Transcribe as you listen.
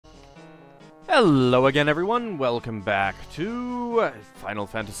Hello again, everyone. Welcome back to Final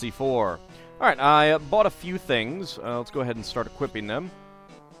Fantasy IV. Alright, I bought a few things. Let's go ahead and start equipping them.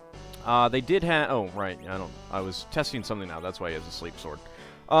 They did have... Oh, right. I was testing something now. That's why he has a sleep sword.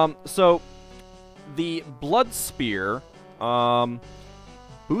 So, the Blood Spear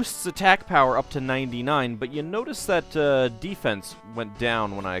boosts attack power up to 99, but you notice that defense went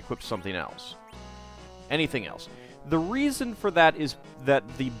down when I equipped something else. Anything else. The reason for that is that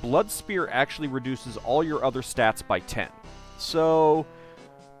the Blood Spear actually reduces all your other stats by 10. So,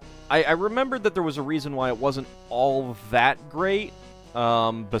 I remembered that there was a reason why it wasn't all that great,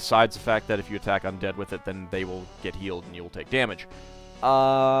 besides the fact that if you attack undead with it, then they will get healed and you'll take damage.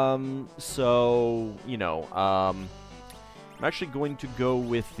 So, you know, I'm actually going to go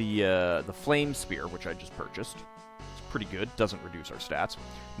with the Flame Spear, which I just purchased. Pretty good, doesn't reduce our stats.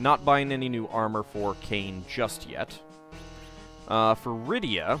 Not buying any new armor for Kain just yet. For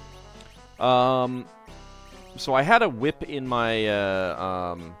Rydia, so I had a whip in my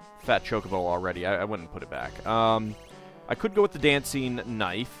Fat Chocobo already. I went and put it back. I could go with the Dancing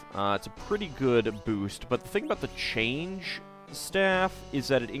Knife. It's a pretty good boost, but the thing about the Change Staff is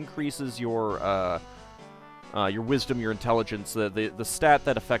that it increases your Wisdom, your Intelligence, the stat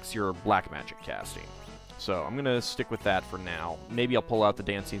that affects your Black Magic casting. So, I'm going to stick with that for now. Maybe I'll pull out the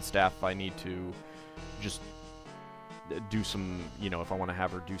Dancing Staff if I need to just do some, you know, if I want to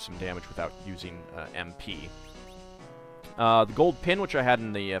have her do some damage without using MP. The Gold Pin, which I had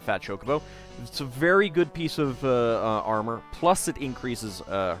in the Fat Chocobo, it's a very good piece of armor, plus it increases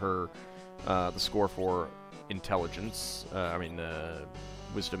the score for Intelligence,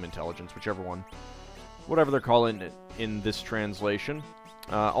 Wisdom Intelligence, whichever one. Whatever they're calling it in this translation.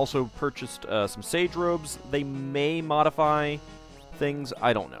 Also purchased some Sage Robes. They may modify things.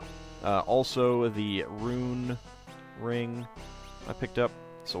 I don't know. Also, the Rune Ring I picked up,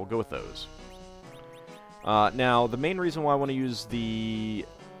 so we'll go with those. Now, the main reason why I want to use the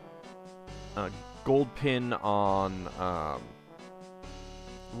Gold Pin on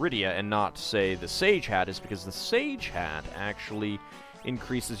Rydia and not, say, the Sage Hat is because the Sage Hat actually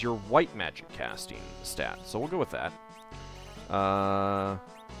increases your White Magic casting stat. So we'll go with that. I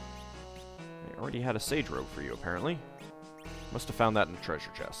already had a Sage Robe for you, apparently. Must have found that in the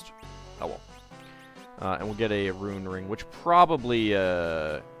treasure chest. Oh well. And we'll get a Rune Ring, which probably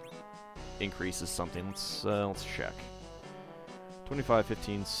increases something. Let's check. 25,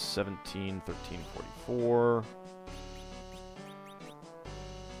 15, 17, 13, 44...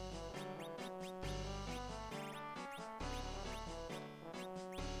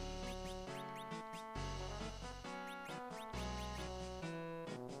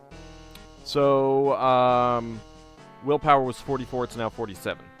 So, willpower was 44, it's now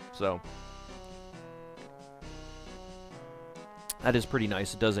 47. So, that is pretty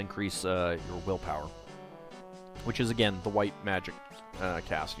nice. It does increase your willpower, which is, again, the white magic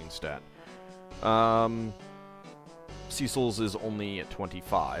casting stat. Cecil's is only at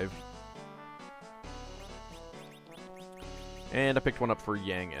 25. And I picked one up for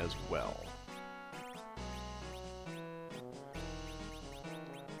Yang as well.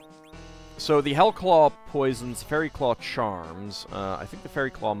 So the Hellclaw poisons, Fairy Claw charms. I think the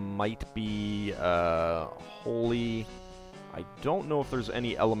Fairy Claw might be holy. I don't know if there's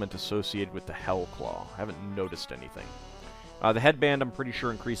any element associated with the Hellclaw. I haven't noticed anything. The headband, I'm pretty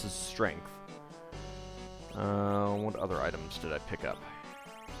sure, increases strength. What other items did I pick up?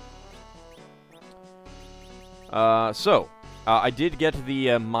 I did get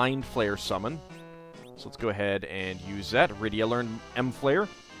the Mind Flare summon. So let's go ahead and use that. Rydia learned M-Flare.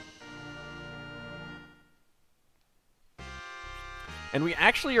 And we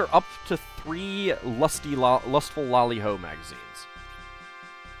actually are up to 3 Lustful Lolly-Ho magazines.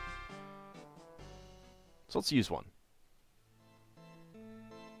 So let's use one.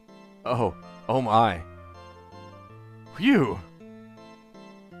 Oh my. Phew!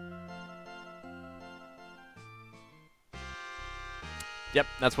 Yep,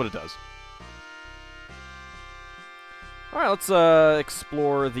 that's what it does. Alright, let's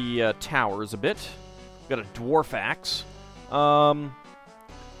explore the towers a bit. We've got a Dwarf Axe.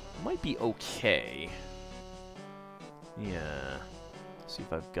 Might be okay. Yeah. Let's see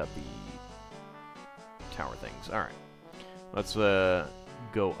if I've got the tower things. Alright. Let's,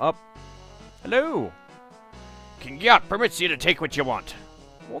 go up. Hello! King Yacht permits you to take what you want.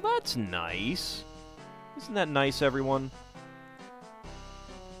 Well, that's nice. Isn't that nice, everyone?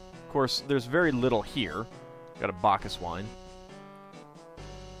 Of course, there's very little here. Got a Bacchus wine.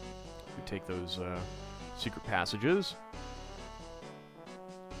 We take those, secret passages.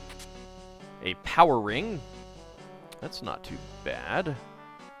 A power ring. That's not too bad.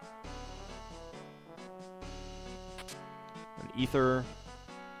 ether,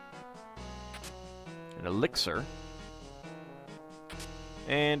 an elixir,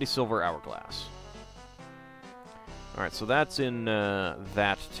 and a silver hourglass. Alright, so that's in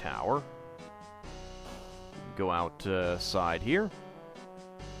that tower. Go outside here.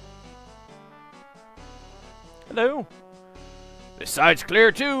 Hello. This side's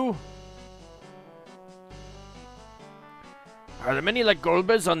clear too. Are there many like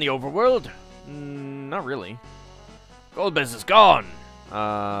Golbez on the overworld? Not really. Golbez is gone.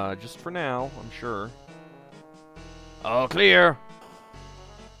 Just for now, I'm sure. All clear.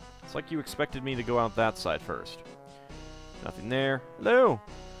 It's like you expected me to go out that side first. Nothing there. Hello.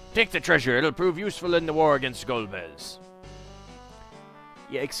 Take the treasure. It'll prove useful in the war against Golbez.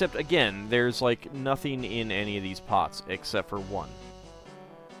 Yeah, except, again, there's, like, nothing in any of these pots except for one.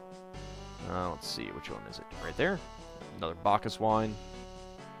 Let's see. Which one is it? Right there. Another Bacchus wine.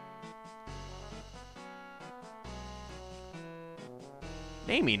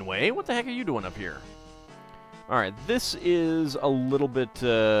 Naming Way? What the heck are you doing up here? Alright, this is a little bit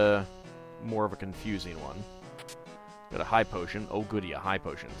more of a confusing one. Got a high potion. Oh, goody, a high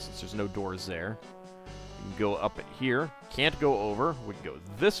potion, since there's no doors there. We can go up here. Can't go over. We can go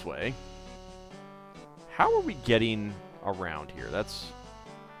this way. How are we getting around here? That's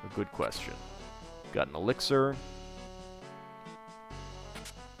a good question. Got an elixir.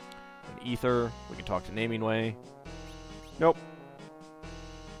 An ether. We can talk to Naming Way. Nope.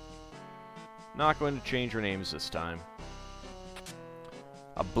 Not going to change our names this time.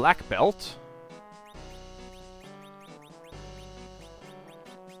 A black belt.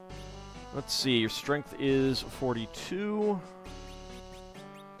 Let's see, your strength is 42.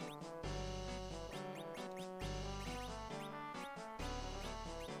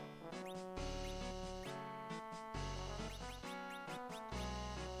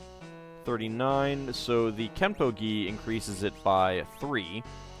 $39, so the Kenpo Gi increases it by 3.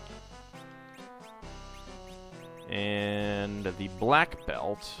 And the black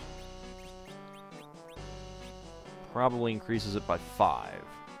belt probably increases it by 5.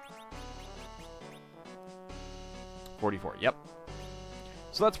 44, yep.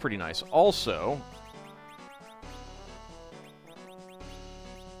 So that's pretty nice. Also,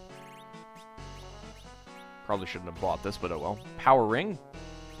 probably shouldn't have bought this, but oh well. Power Ring.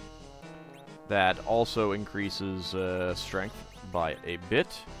 That also increases strength by a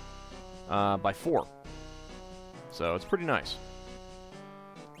bit. By 4. So it's pretty nice.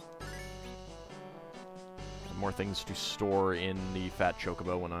 More things to store in the Fat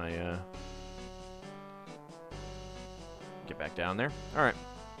Chocobo when I get back down there. Alright.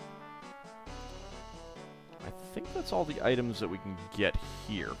 I think that's all the items that we can get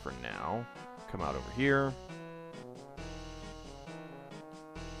here for now. Come out over here.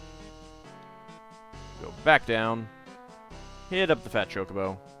 Go back down. Hit up the Fat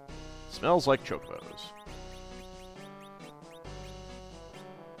Chocobo. Smells like Chocobos.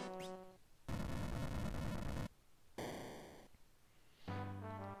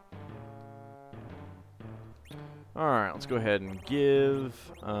 Alright, let's go ahead and give...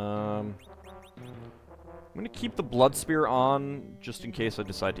 I'm going to keep the Blood Spear on, just in case I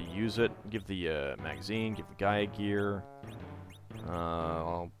decide to use it. Give the magazine, give the Gaia Gear.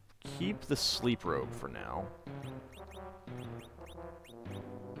 I'll keep the Sleep Robe for now.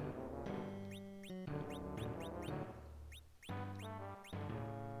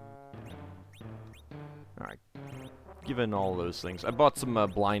 Alright, given all those things. I bought some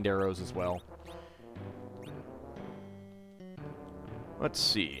blind arrows as well. Let's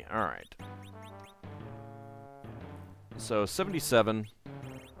see. Alright. So, 77.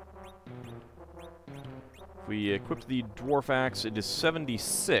 If we equip the Dwarf Axe, it is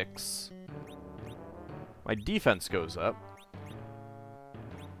 76. My defense goes up.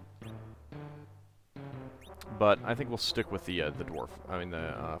 But I think we'll stick with the Dwarf. I mean,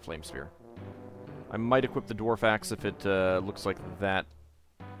 the Flame Spear. I might equip the Dwarf Axe if it looks like that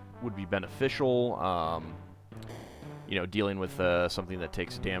would be beneficial. You know, dealing with something that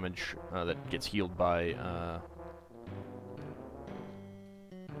takes damage, that gets healed by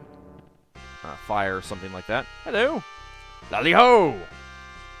fire or something like that. Hello! Lally-ho!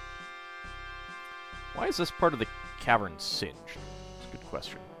 Why is this part of the cavern singed? That's a good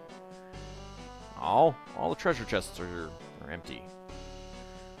question. All the treasure chests are empty.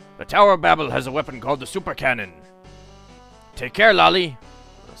 The Tower of Babil has a weapon called the Super Cannon. Take care, Lolly!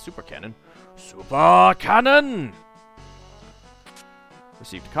 Super Cannon? Super Cannon!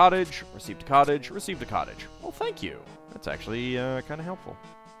 Received a cottage, received a cottage, received a cottage. Well, thank you. That's actually kind of helpful.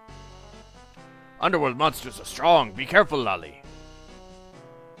 Underworld monsters are strong. Be careful, Lolly.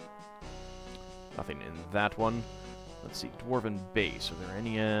 Nothing in that one. Let's see, Dwarven Base. Are there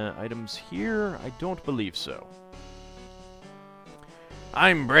any items here? I don't believe so.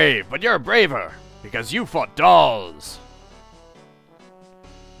 I'm brave, but you're braver, because you fought dolls.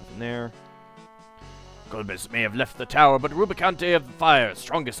 Nothing there. Gulbis may have left the tower, but Rubicante of the Fire,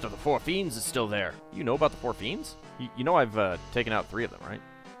 strongest of the 4 fiends, is still there. You know about the 4 fiends? You know I've taken out 3 of them, right?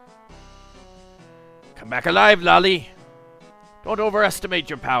 Come back alive, Lolly. Don't overestimate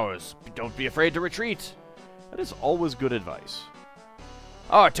your powers. Don't be afraid to retreat. That is always good advice.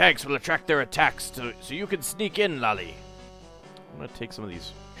 Our tanks will attract their attacks, so you can sneak in, Lolly. I'm going to take some of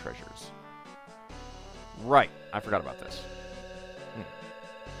these treasures. Right, I forgot about this.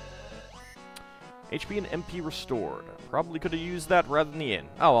 HP and MP restored. Probably could have used that rather than the inn.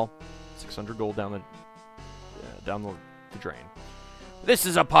 Oh well, 600 gold down the drain. This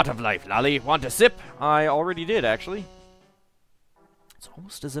is a pot of life, Lolly. Want a sip? I already did, actually. It's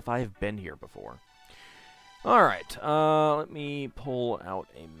almost as if I have been here before. Alright, let me pull out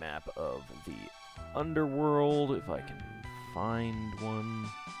a map of the underworld, if I can find one.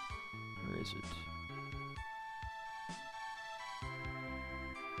 Where is it?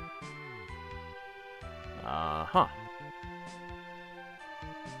 Uh-huh.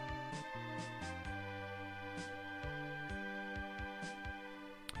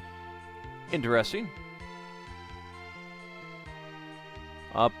 Interesting.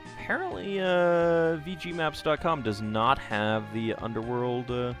 Apparently, VGMaps.com does not have the underworld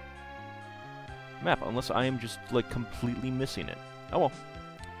map, unless I am just, like, completely missing it. Oh well.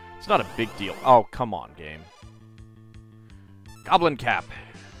 It's not a big deal. Oh, come on, game. Goblin Cap.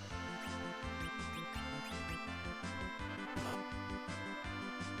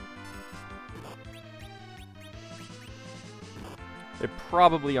 They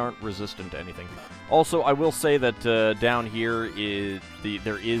probably aren't resistant to anything. Also, I will say that down here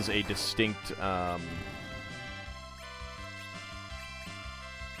there is a distinct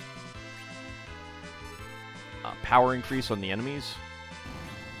power increase on the enemies.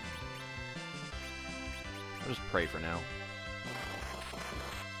 I'll just pray for now.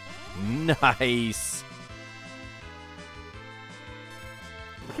 Nice!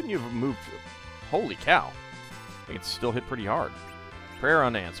 Why couldn't you have moved? Holy cow. I think it's still hit pretty hard. Prayer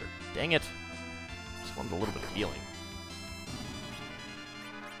unanswered. Dang it. Just wanted a little bit of healing.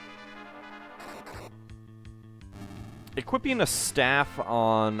 Equipping a staff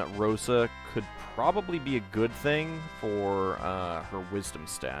on Rosa could probably be a good thing for her wisdom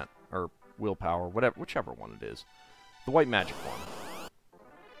stat. Or willpower, whichever one it is. The white magic one.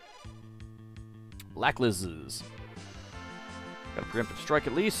 Black Liz's. Got a preemptive strike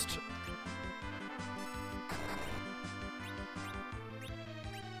at least.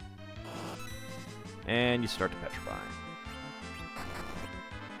 And you start to petrify.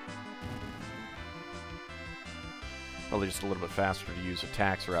 Probably just a little bit faster to use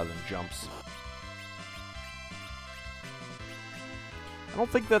attacks rather than jumps. I don't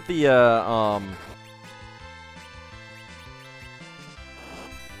think that the, see, I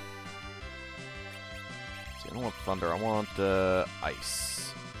don't want thunder, I want, ice.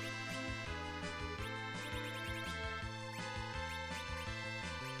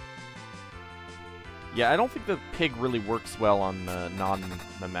 Yeah, I don't think the pig really works well on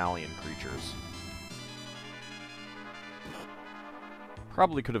non-mammalian creatures.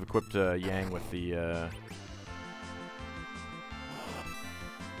 Probably could have equipped Yang with the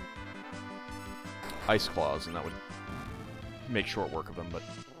ice claws, and that would make short work of them. But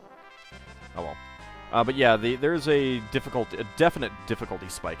oh well. But yeah, there's a definite difficulty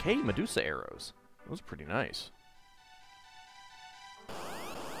spike. Hey, Medusa arrows. Those are pretty nice.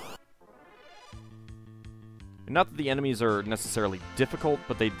 Not that the enemies are necessarily difficult,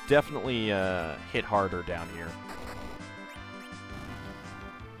 but they definitely hit harder down here.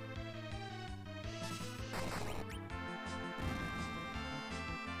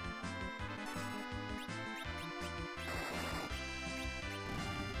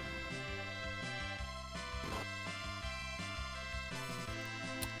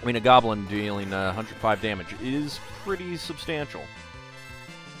 I mean, a goblin dealing 105 damage is pretty substantial.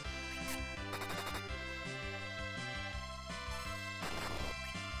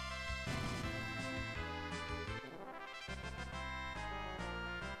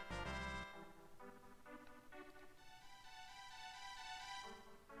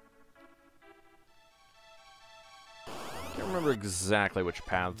 Can't remember exactly which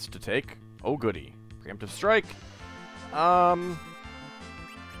paths to take. Oh, goody. Preemptive strike.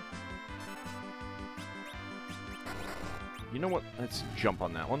 You know what? Let's jump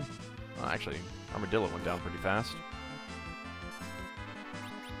on that one. Actually, Armadillo went down pretty fast.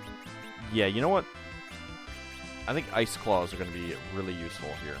 Yeah, you know what? I think Ice Claws are going to be really useful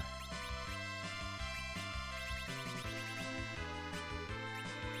here.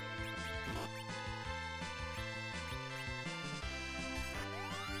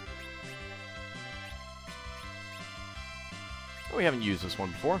 Oh, we haven't used this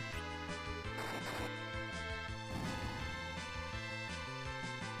one before.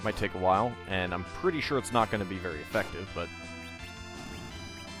 Might take a while, and I'm pretty sure it's not going to be very effective, but...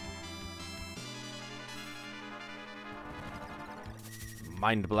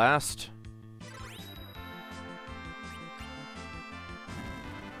 Mind Blast.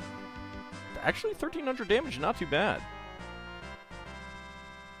 Actually, 1,300 damage, not too bad.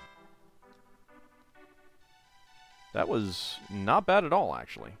 That was not bad at all,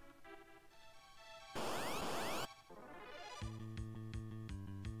 actually.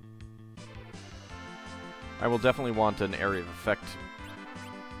 I will definitely want an area of effect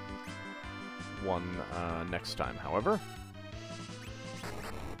one next time, however.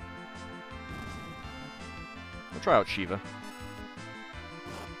 We'll try out Shiva.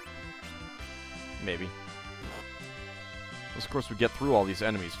 Maybe. Unless, of course, we get through all these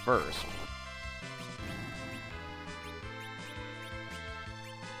enemies first.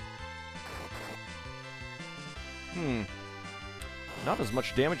 Not as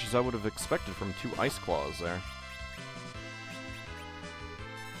much damage as I would have expected from 2 Ice Claws there.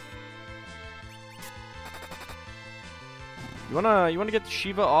 You wanna get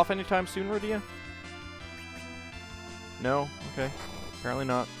Shiva off anytime soon, Rydia? No? Okay. Apparently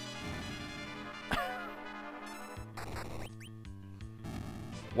not.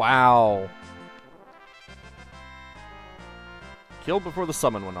 Wow. Killed before the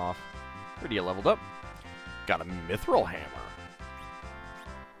summon went off. Rydia leveled up. Got a Mithril Hammer.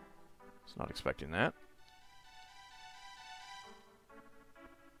 Was not expecting that.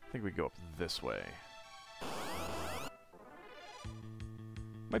 I think we go up this way.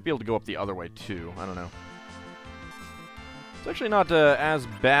 Might be able to go up the other way, too. I don't know. It's actually not as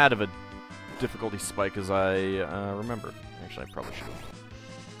bad of a difficulty spike as I remembered. Actually, I probably should have.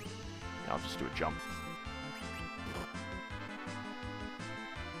 Yeah, I'll just do a jump.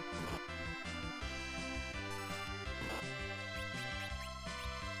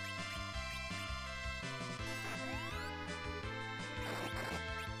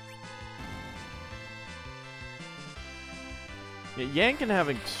 Yeah, Yang can have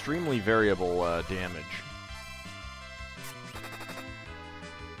extremely variable damage.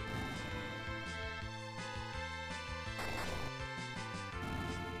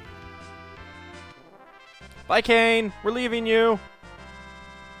 Bye, Kane! We're leaving you!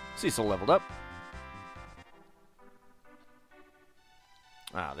 Cecil leveled up.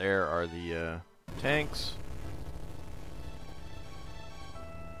 Ah, there are the tanks.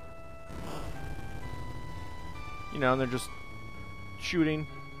 You know, they're just shooting,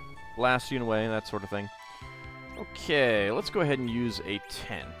 blasting away, that sort of thing. Okay, let's go ahead and use a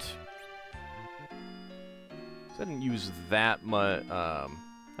tent. I didn't use that much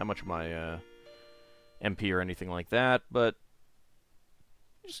of my MP or anything like that, but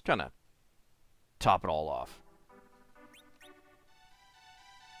just kind of top it all off.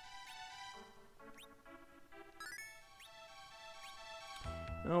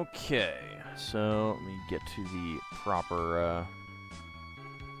 Okay, so let me get to the proper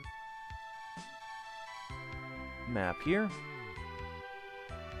map here.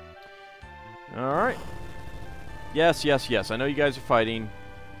 Alright. Yes, yes, yes. I know you guys are fighting.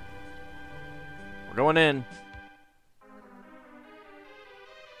 We're going in.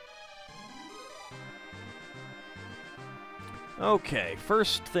 Okay,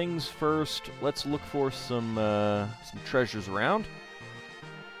 first things first. Let's look for some treasures around.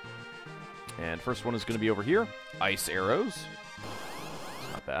 And first one is going to be over here. Ice arrows.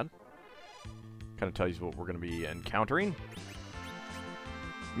 It's not bad. Kind of tells you what we're going to be encountering.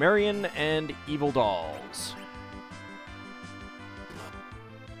 Marion and Evil Dolls.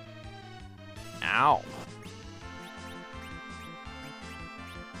 Ow.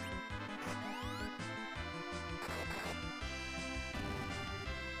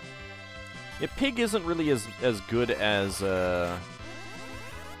 Yeah, Pig isn't really as good as I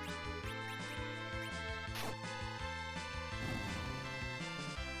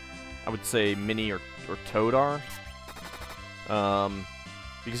would say Minnie or Toad are.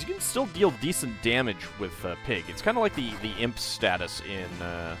 Because you can still deal decent damage with Pig. It's kind of like the Imp status in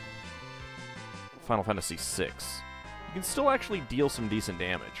Final Fantasy VI. You can still actually deal some decent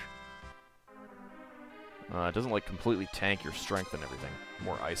damage. It doesn't like completely tank your strength and everything.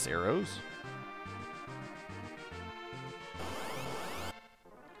 More ice arrows.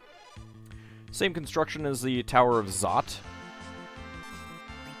 Same construction as the Tower of Zot.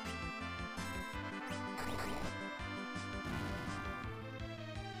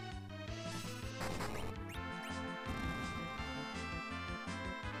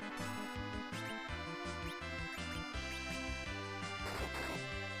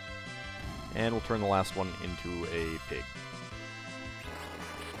 And we'll turn the last one into a pig.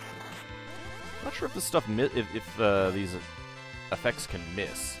 Not sure if this stuff if these effects can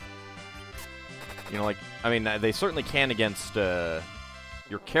miss. You know, like, I mean, they certainly can against your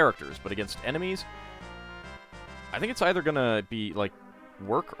characters, but against enemies, I think it's either gonna be like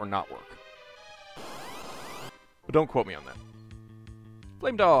work or not work. But don't quote me on that.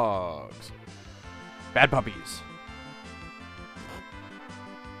 Flame dogs, bad puppies.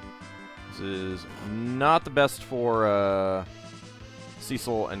 This is not the best for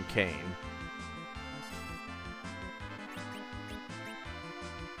Cecil and Kane.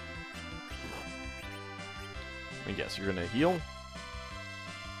 Let me guess, you're going to heal?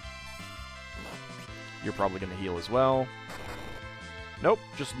 You're probably going to heal as well. Nope,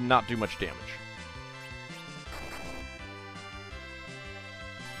 just not do much damage.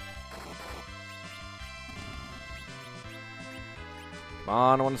 Come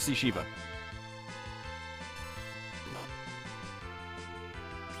on, I want to see Shiva.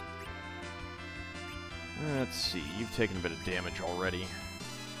 Let's see, you've taken a bit of damage already.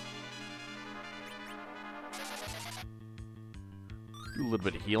 Do a little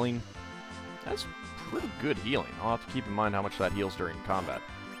bit of healing. That's pretty good healing. I'll have to keep in mind how much that heals during combat.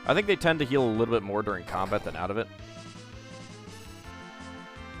 I think they tend to heal a little bit more during combat than out of it.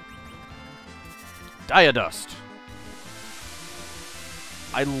 Diadust.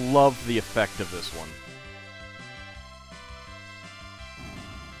 I love the effect of this one.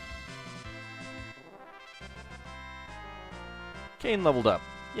 Kane leveled up.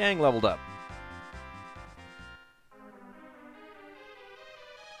 Yang leveled up.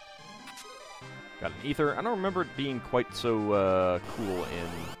 Got an ether. I don't remember it being quite so cool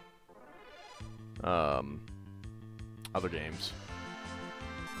in other games.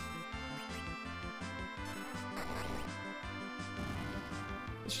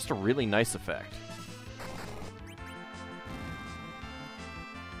 It's just a really nice effect.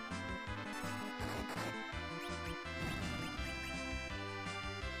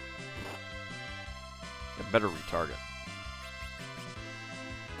 It better retarget.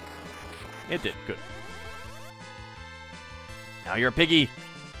 It did. Good. Now you're a piggy.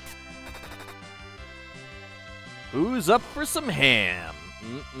 Who's up for some ham?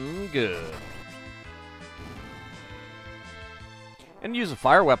 Good. And use a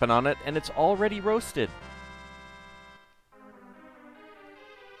fire weapon on it, and it's already roasted.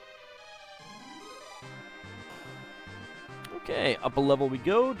 Okay, up a level we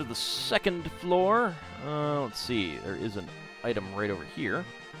go to the second floor. Let's see. There is an item right over here.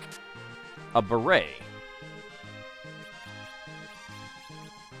 A beret.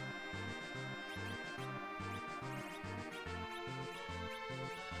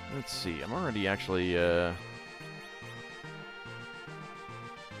 Let's see. I'm already actually running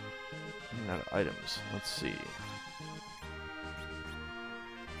out of items. Let's see.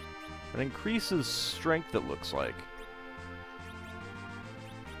 It increases strength, it looks like.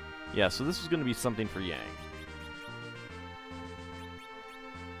 Yeah, so this is going to be something for Yang.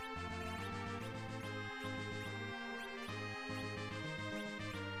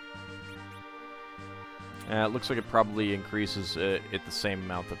 It looks like it probably increases it the same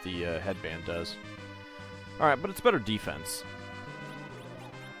amount that the headband does. Alright, but it's better defense.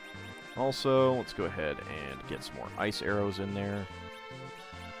 Also, let's go ahead and get some more ice arrows in there.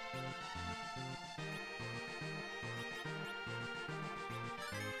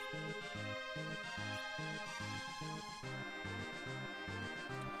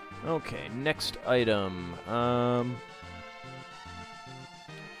 Okay, next item. Not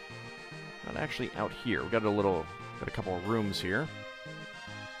actually out here. We got a couple of rooms here.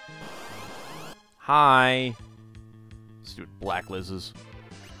 Hi. Let's do Black Liz's.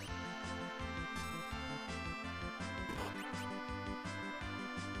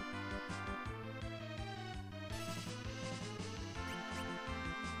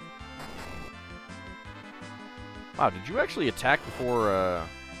 Wow, did you actually attack before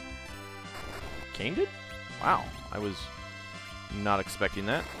Kane did? Wow, I was not expecting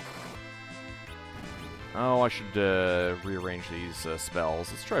that. Oh, I should rearrange these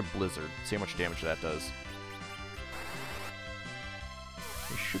spells. Let's try Blizzard, see how much damage that does.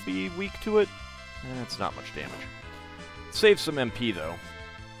 We should be weak to it. It's not much damage. Save some MP, though.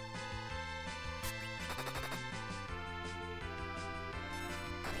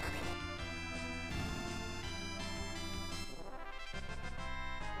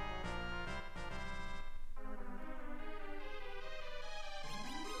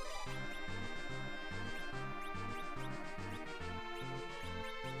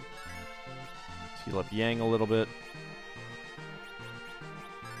 Heal up Yang a little bit.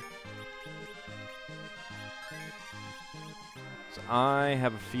 So I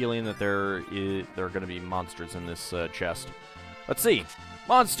have a feeling that there are going to be monsters in this chest. Let's see.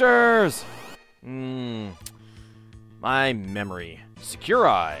 Monsters! My memory. Secure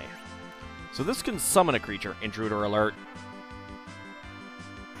Eye. So this can summon a creature. Intruder alert.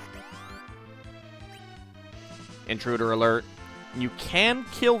 Intruder alert. You can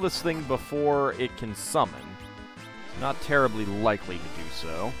kill this thing before it can summon. It's not terribly likely to do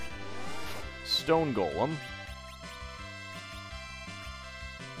so. Stone Golem.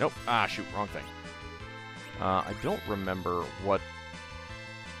 Nope. Ah, shoot. Wrong thing. I don't remember what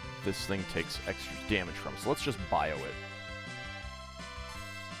this thing takes extra damage from, so let's just bio it.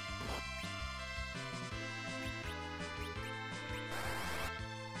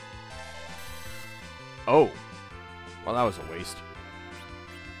 Oh. Well, that was a waste.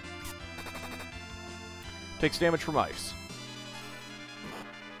 Takes damage from ice.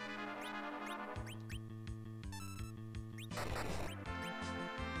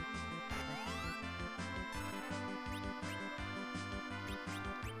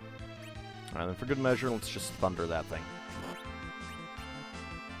 Alright, then for good measure, let's just thunder that thing.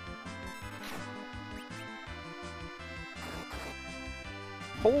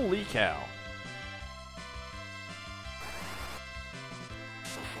 Holy cow.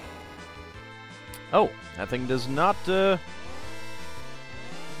 Oh, that thing does not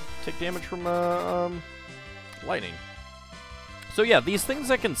take damage from lightning. So yeah, these things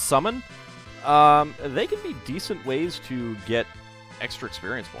that can summon, they can be decent ways to get extra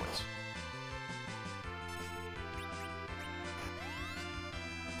experience points.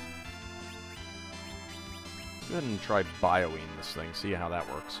 Let's go ahead and try bioing this thing, see how that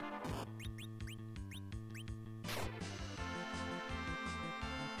works.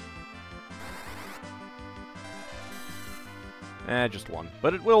 Just one.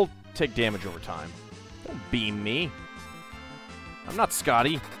 But it will take damage over time. Don't beam me. I'm not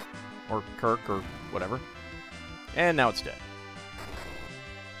Scotty. Or Kirk, or whatever. And now it's dead.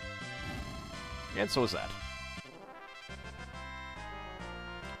 And so is that.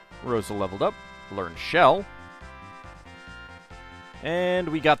 Rosa leveled up. Learned Shell. And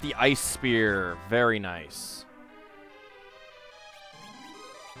we got the Ice Spear. Very nice.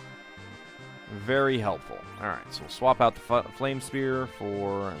 Very helpful. Alright, so we'll swap out the Flame Spear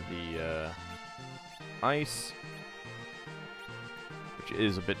for the Ice, which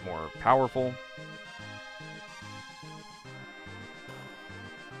is a bit more powerful.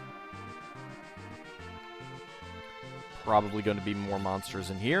 Probably going to be more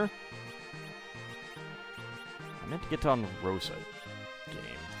monsters in here. I meant to get on Rosa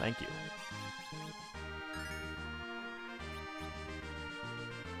game. Thank you.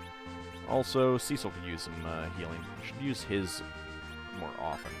 Also, Cecil could use some healing. I should use his more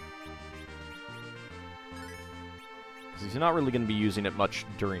often. Because he's not really going to be using it much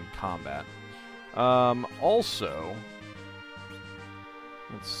during combat. Also,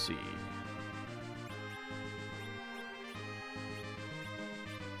 let's see.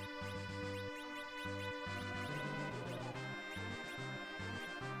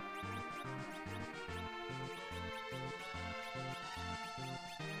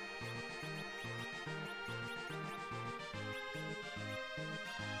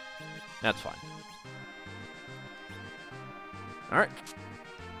 That's fine. Alright.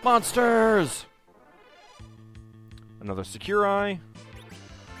 Monsters! Another Secure Eye.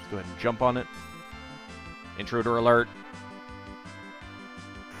 Let's go ahead and jump on it. Intruder alert.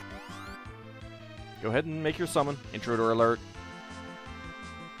 Go ahead and make your summon. Intruder alert.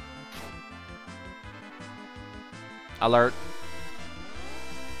 Alert.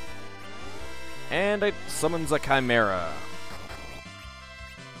 And it summons a Chimera.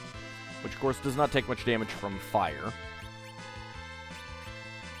 Which, of course, does not take much damage from fire.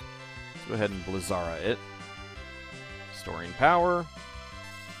 Let's go ahead and Blizzara it. Storing power.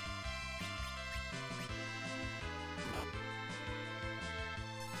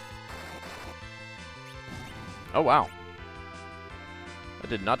 Oh, wow.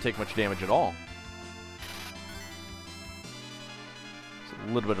 That did not take much damage at all. It's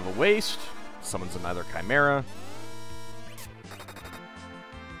a little bit of a waste. Summons another Chimera.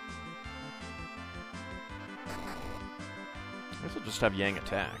 I guess I'll just have Yang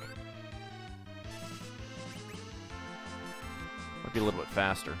attack. Might be a little bit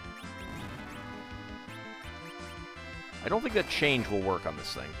faster. I don't think that change will work on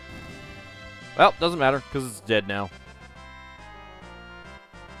this thing. Well, doesn't matter, because it's dead now.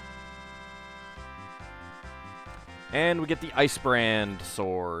 And we get the Ice Brand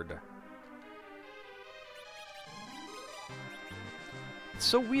sword. It's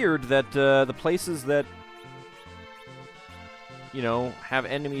so weird that the places that, you know, have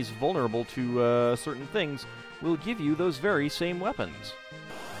enemies vulnerable to certain things will give you those very same weapons.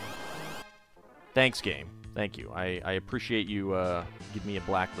 Thanks, game. Thank you. I appreciate you give me a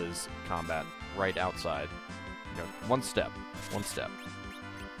Black Liz combat right outside. You know, one step. One step.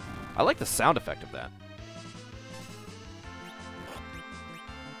 I like the sound effect of that.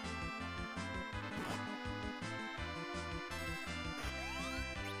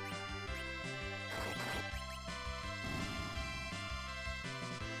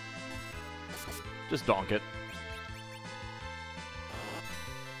 Just donk it.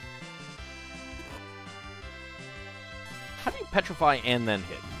 How do you petrify and then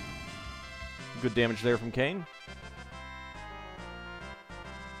hit? Good damage there from Kane.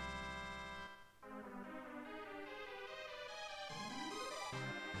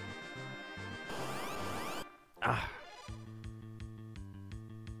 Ah.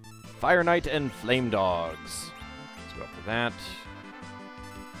 Fire Knight and Flame Dogs. Let's go after that.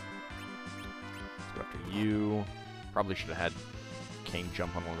 Let's go after you. Probably should have had Kane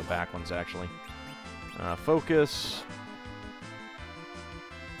jump on one of the back ones, actually. Focus.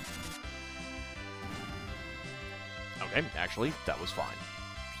 Okay, actually, that was fine.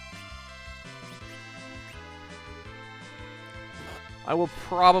 I will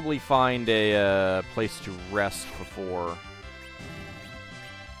probably find a place to rest before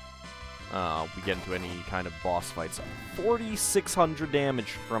we get into any kind of boss fights. 4,600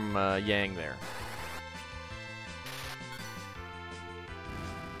 damage from Yang there.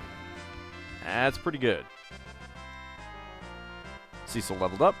 That's pretty good. Cecil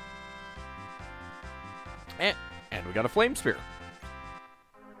leveled up. And we got a Flame Sphere.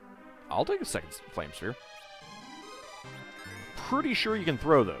 I'll take a second Flame Sphere. Pretty sure you can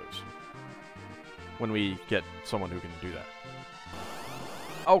throw those when we get someone who can do that.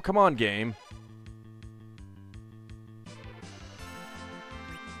 Oh, come on, game.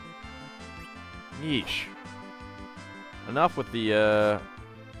 Yeesh. Enough with the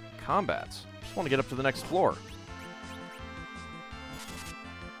combats. Just want to get up to the next floor.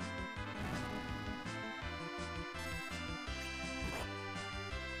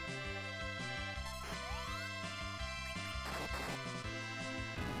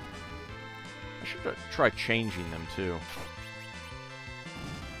 I should try changing them, too.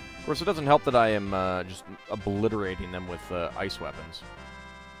 Of course, it doesn't help that I am just obliterating them with ice weapons.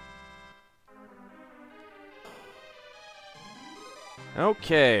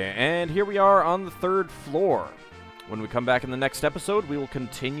 Okay, and here we are on the 3rd floor. When we come back in the next episode, we will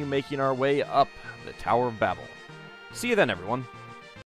continue making our way up the Tower of Babil. See you then, everyone.